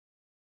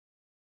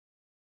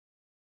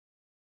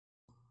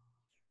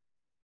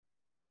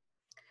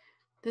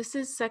This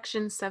is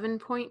section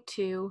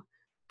 7.2,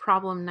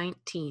 problem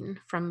 19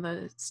 from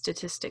the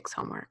statistics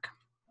homework.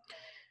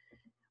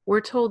 We're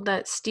told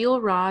that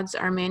steel rods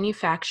are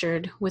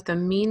manufactured with a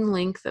mean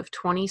length of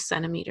 20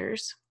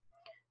 centimeters.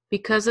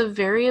 Because of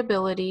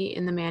variability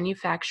in the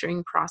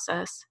manufacturing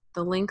process,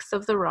 the lengths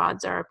of the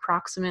rods are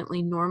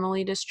approximately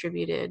normally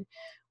distributed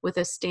with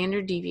a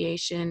standard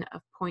deviation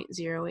of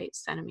 0.08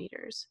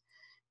 centimeters.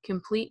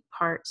 Complete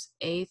parts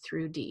A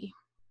through D.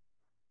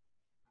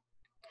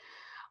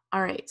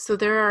 All right, so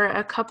there are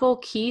a couple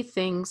key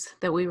things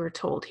that we were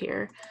told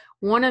here.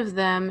 One of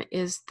them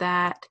is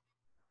that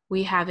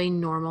we have a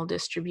normal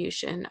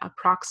distribution,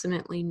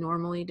 approximately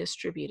normally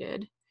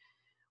distributed.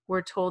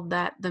 We're told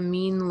that the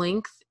mean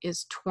length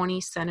is 20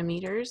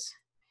 centimeters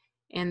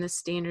and the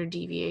standard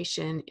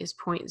deviation is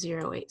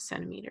 0.08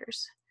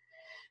 centimeters.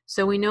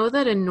 So we know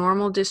that a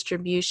normal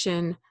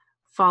distribution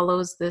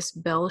follows this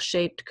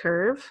bell-shaped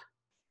curve.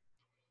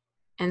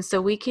 And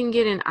so we can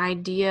get an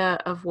idea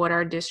of what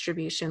our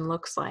distribution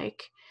looks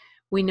like.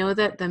 We know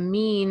that the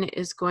mean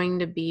is going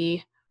to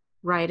be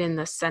right in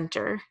the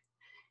center.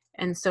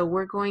 And so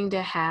we're going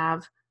to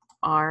have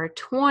our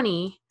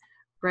 20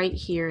 right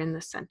here in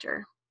the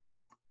center.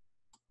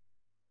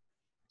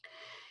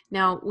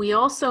 Now, we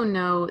also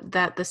know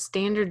that the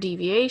standard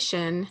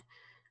deviation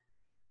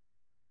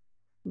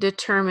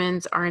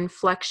determines our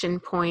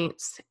inflection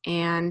points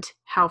and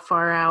how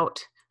far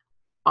out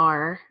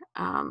our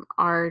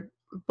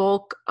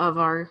bulk of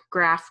our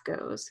graph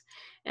goes.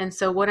 And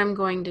so what I'm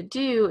going to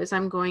do is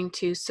I'm going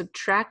to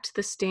subtract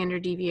the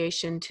standard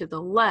deviation to the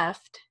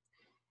left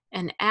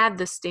and add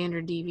the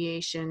standard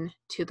deviation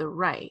to the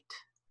right.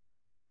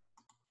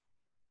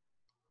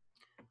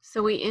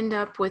 So we end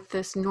up with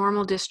this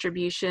normal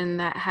distribution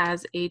that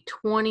has a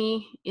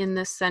 20 in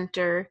the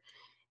center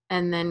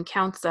and then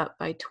counts up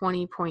by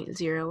 20.08,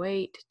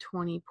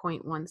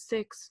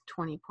 20.16,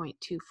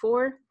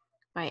 20.24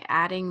 by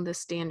adding the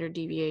standard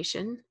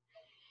deviation.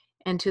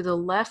 And to the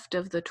left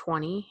of the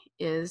 20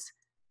 is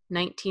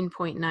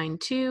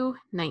 19.92,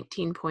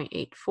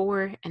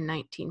 19.84, and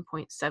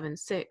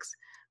 19.76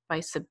 by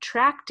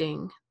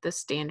subtracting the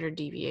standard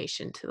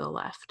deviation to the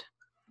left.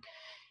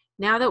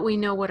 Now that we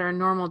know what our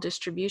normal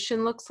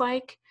distribution looks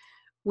like,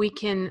 we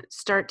can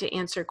start to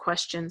answer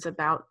questions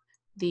about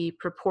the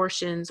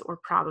proportions or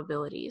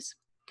probabilities.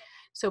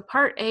 So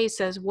part A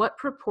says, what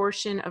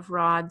proportion of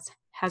rods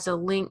has a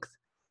length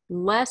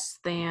less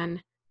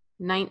than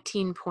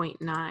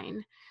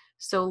 19.9?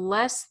 So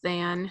less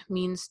than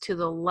means to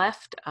the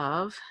left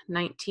of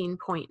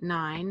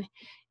 19.9,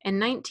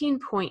 and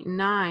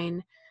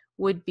 19.9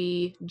 would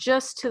be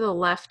just to the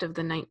left of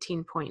the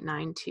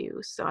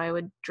 19.92. So I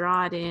would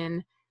draw it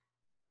in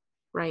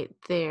right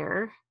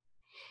there,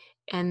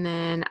 and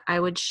then I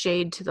would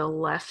shade to the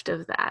left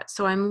of that.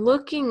 So I'm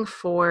looking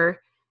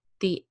for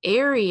the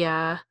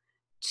area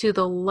to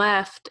the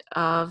left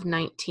of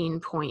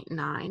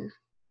 19.9.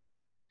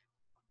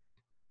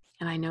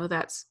 And I know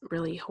that's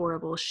really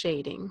horrible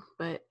shading,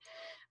 but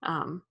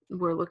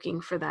we're looking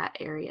for that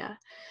area.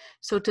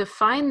 So to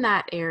find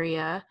that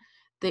area,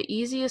 the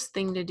easiest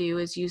thing to do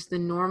is use the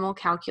normal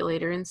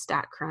calculator in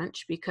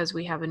StatCrunch because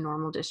we have a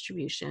normal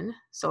distribution.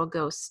 So I'll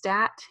go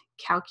Stat,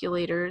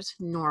 Calculators,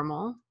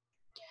 Normal.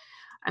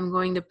 I'm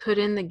going to put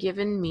in the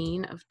given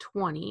mean of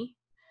 20.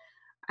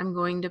 I'm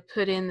going to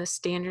put in the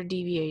standard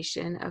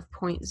deviation of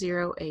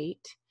 0.08.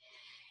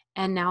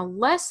 And now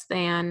less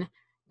than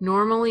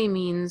normally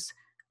means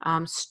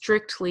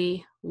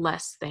strictly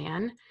less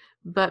than,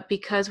 but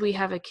because we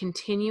have a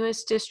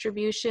continuous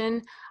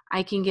distribution,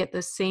 I can get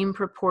the same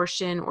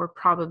proportion or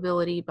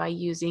probability by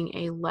using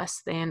a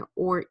less than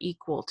or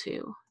equal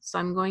to. So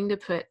I'm going to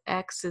put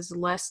x is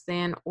less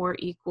than or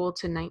equal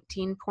to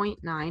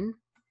 19.9.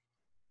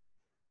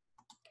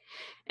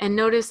 And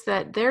notice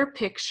that their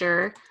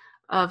picture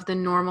of the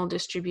normal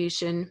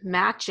distribution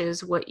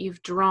matches what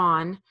you've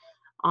drawn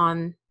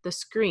on the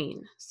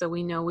screen. So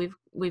we know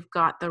we've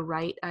got the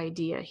right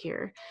idea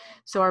here.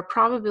 So our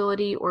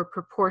probability or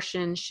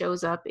proportion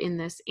shows up in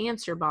this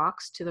answer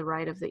box to the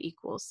right of the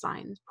equals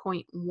sign,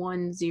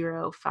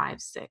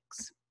 0.1056.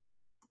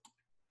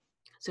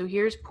 So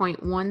here's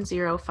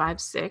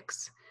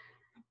 0.1056.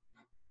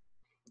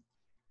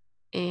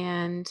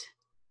 And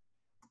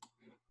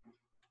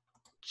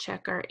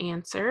check our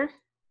answer.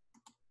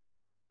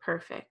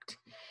 Perfect.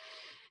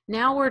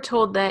 Now we're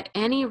told that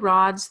any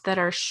rods that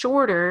are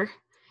shorter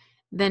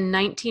than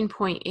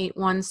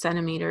 19.81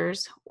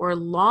 centimeters or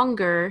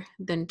longer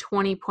than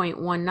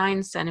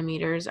 20.19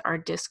 centimeters are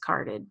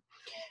discarded.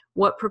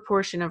 What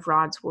proportion of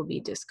rods will be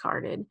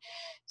discarded?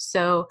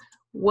 So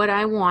what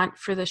I want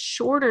for the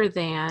shorter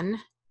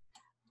than,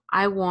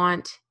 I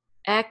want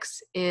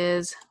x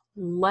is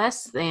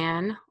less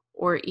than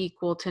or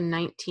equal to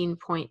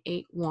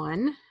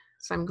 19.81.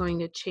 So I'm going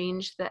to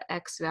change the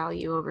x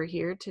value over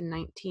here to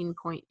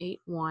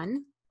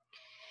 19.81.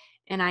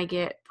 and I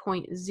get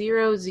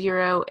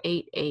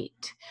 0.0088.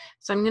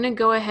 So I'm going to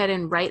go ahead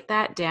and write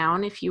that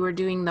down. If you were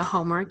doing the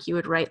homework, you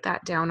would write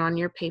that down on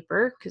your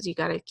paper because you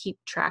got to keep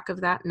track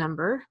of that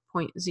number,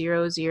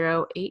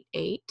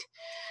 0.0088.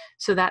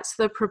 So that's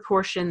the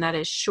proportion that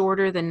is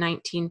shorter than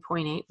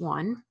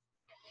 19.81.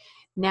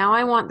 Now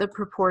I want the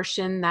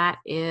proportion that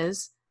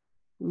is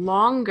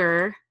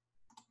longer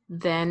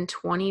than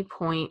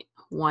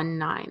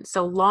 20.19.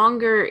 So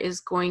longer is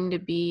going to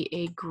be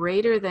a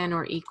greater than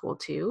or equal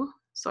to.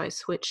 So I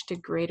switch to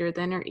greater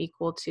than or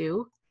equal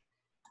to.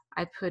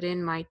 I put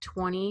in my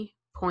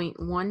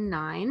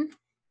 20.19.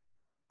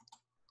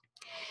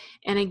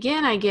 And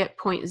again, I get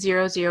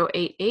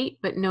 0.0088,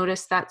 but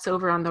notice that's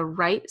over on the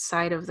right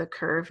side of the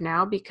curve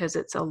now because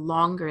it's a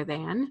longer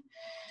than.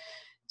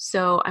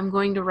 So I'm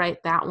going to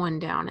write that one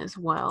down as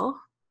well.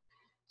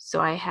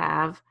 So I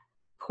have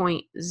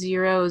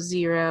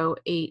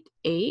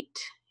 0.0088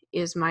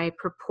 is my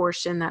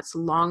proportion that's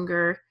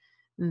longer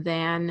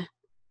than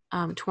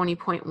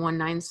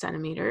 20.19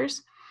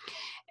 centimeters.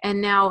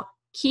 And now,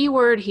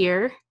 keyword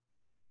here,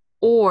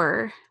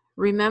 or.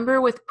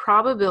 Remember with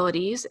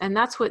probabilities, and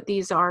that's what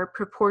these are,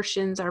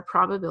 proportions are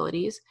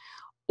probabilities,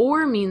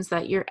 or means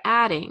that you're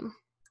adding.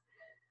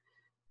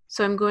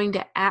 So I'm going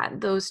to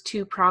add those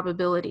two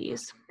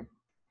probabilities.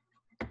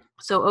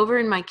 So over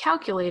in my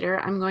calculator,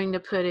 I'm going to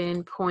put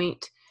in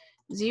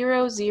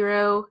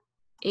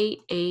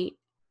 0.0088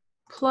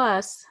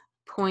 plus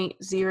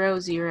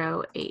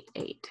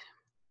 0.0088.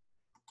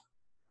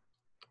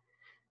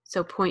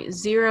 So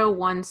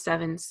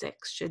 0.0176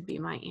 should be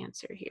my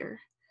answer here.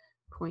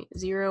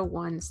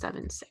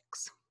 0.0176.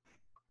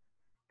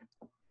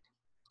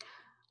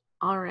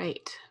 All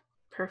right,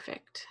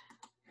 perfect.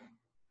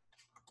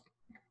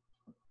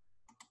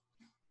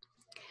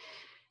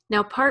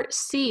 Now part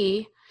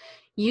C,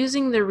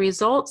 using the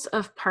results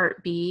of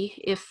part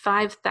B, if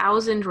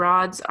 5,000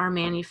 rods are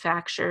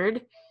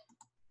manufactured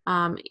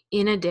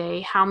in a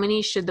day, how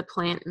many should the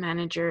plant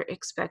manager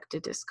expect to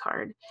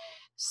discard?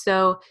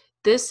 So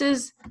this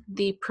is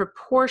the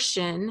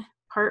proportion,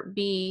 part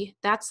B,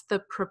 that's the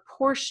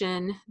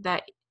proportion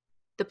that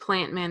the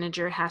plant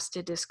manager has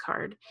to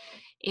discard.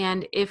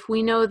 And if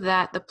we know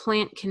that the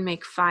plant can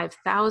make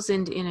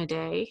 5,000 in a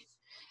day,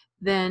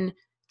 then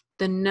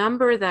the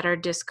number that are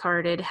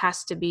discarded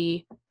has to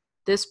be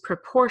this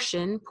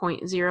proportion,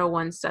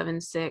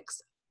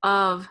 0.0176,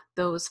 of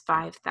those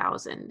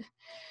 5,000.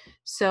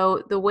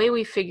 So the way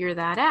we figure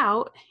that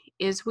out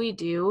is we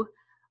do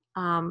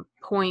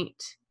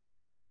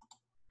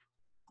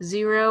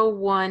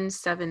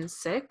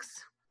 0.0176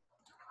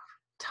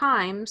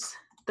 times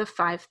the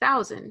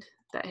 5,000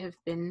 that have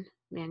been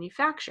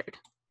manufactured.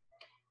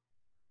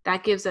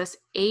 That gives us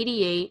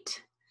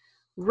 88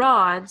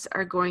 rods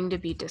are going to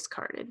be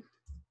discarded.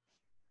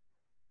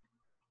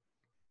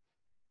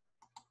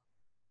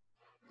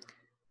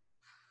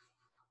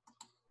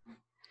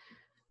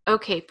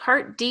 Okay,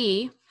 part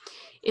D,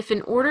 if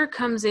an order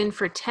comes in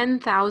for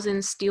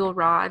 10,000 steel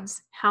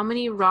rods, how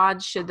many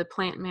rods should the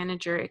plant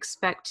manager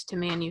expect to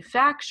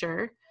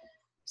manufacture?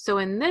 So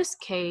in this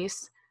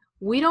case,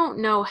 we don't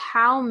know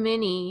how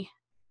many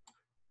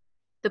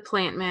the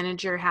plant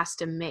manager has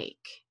to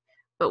make,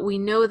 but we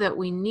know that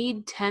we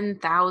need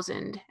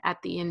 10,000 at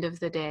the end of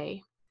the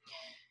day.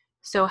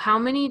 So how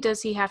many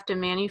does he have to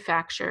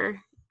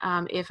manufacture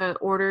if an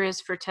order is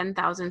for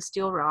 10,000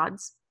 steel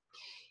rods?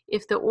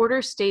 If the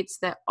order states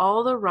that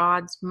all the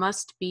rods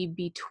must be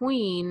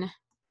between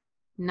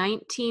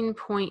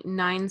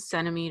 19.9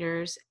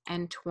 centimeters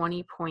and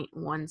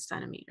 20.1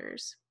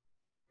 centimeters.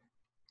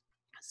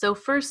 So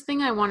first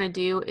thing I want to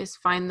do is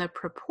find the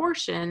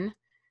proportion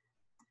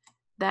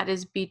that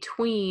is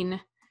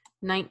between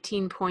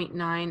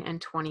 19.9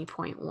 and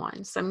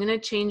 20.1. So I'm going to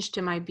change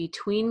to my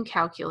between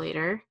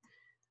calculator.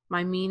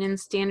 My mean and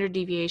standard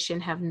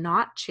deviation have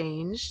not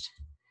changed.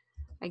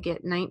 I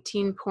get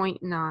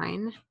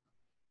 19.9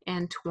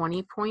 and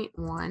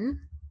 20.1.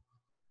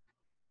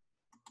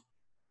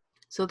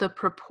 So the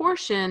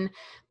proportion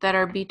that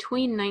are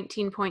between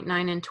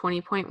 19.9 and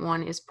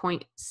 20.1 is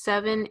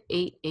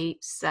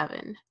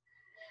 0.7887.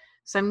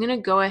 So I'm going to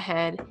go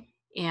ahead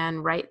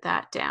and write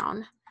that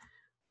down.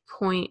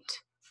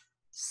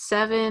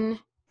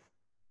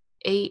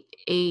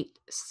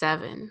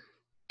 0.7887.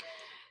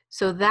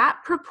 So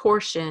that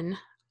proportion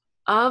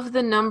of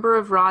the number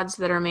of rods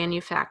that are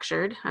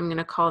manufactured, I'm going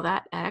to call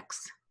that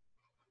X,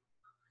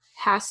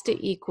 has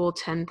to equal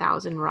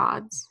 10,000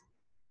 rods.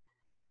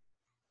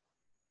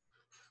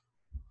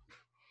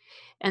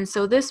 And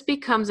so this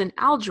becomes an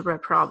algebra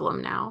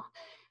problem now.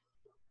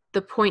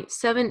 The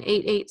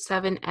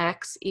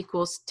 0.7887x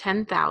equals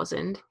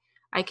 10,000.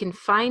 I can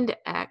find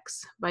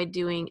x by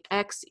doing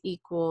x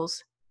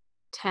equals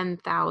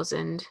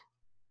 10,000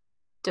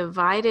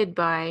 divided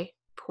by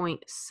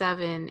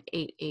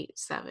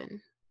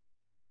 0.7887.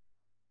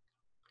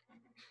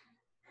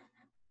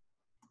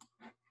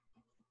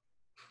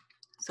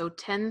 So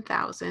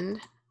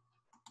 10,000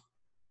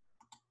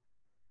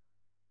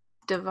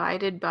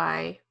 divided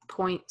by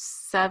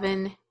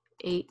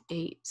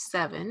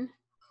 0.7887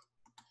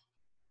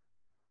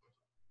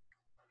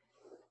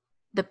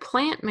 the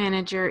plant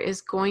manager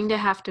is going to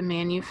have to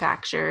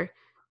manufacture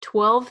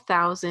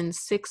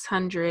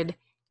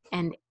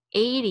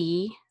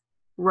 12,680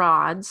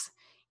 rods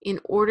in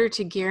order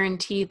to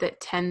guarantee that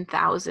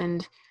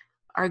 10,000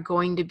 are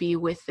going to be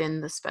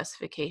within the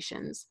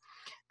specifications.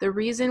 The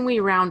reason we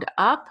round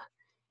up,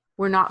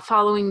 we're not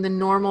following the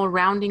normal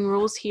rounding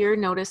rules here.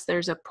 Notice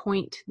there's a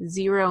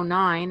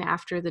 0.09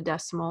 after the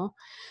decimal.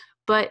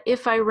 But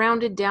if I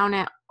rounded down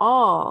at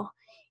all,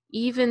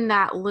 even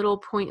that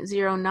little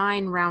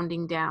 0.09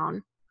 rounding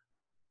down,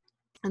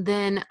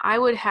 then I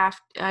would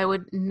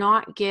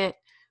not get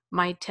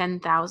my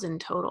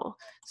 10,000 total.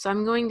 So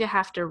I'm going to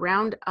have to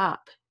round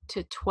up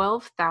to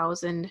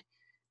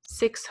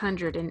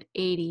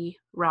 12,680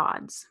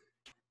 rods.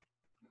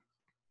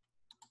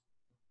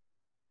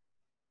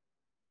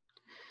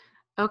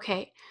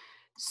 Okay,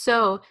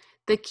 so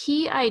the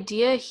key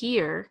idea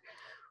here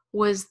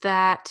was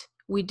that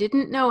we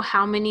didn't know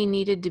how many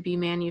needed to be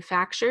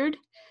manufactured,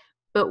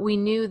 but we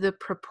knew the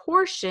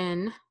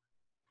proportion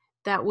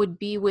that would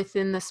be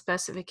within the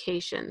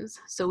specifications.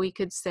 So we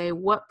could say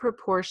what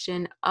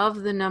proportion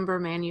of the number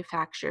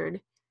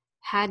manufactured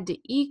had to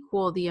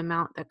equal the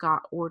amount that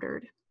got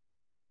ordered.